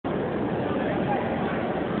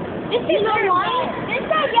This is why this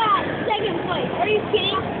guy got second place. Are you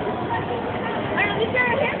kidding? I don't know, this guy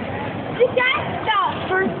right here. This guy got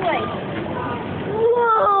first place.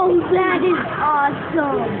 Whoa, that is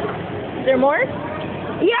awesome. Is there more?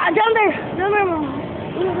 Yeah, down there. Down there, Mom.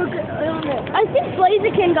 Look, down there. I think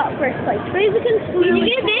Blaziken got first place. Blaziken's Did you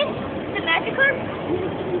get this? The magic card?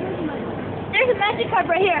 There's a magic card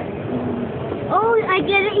right here. Oh, I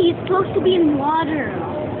get it. He's supposed to be in water.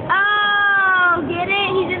 Oh, get it?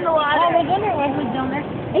 He's in the water. Oh, Edward's down there.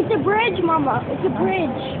 It's a bridge, Mama. It's a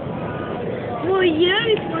bridge. Well,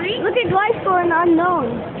 yeah, it's free. Look at Glycor and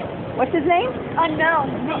Unknown. What's his name?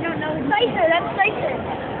 Unknown. They don't know. Scyther. That's Scyther.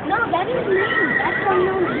 No, that is name. That's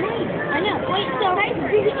Unknown's name. I know. Wait, so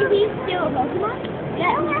is he still a Pokemon?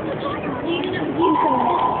 Yeah. Come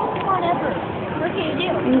on, Edward. What can you do?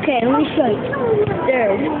 Okay, let me show you.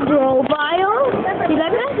 There's Grovyle. See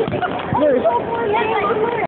that? There's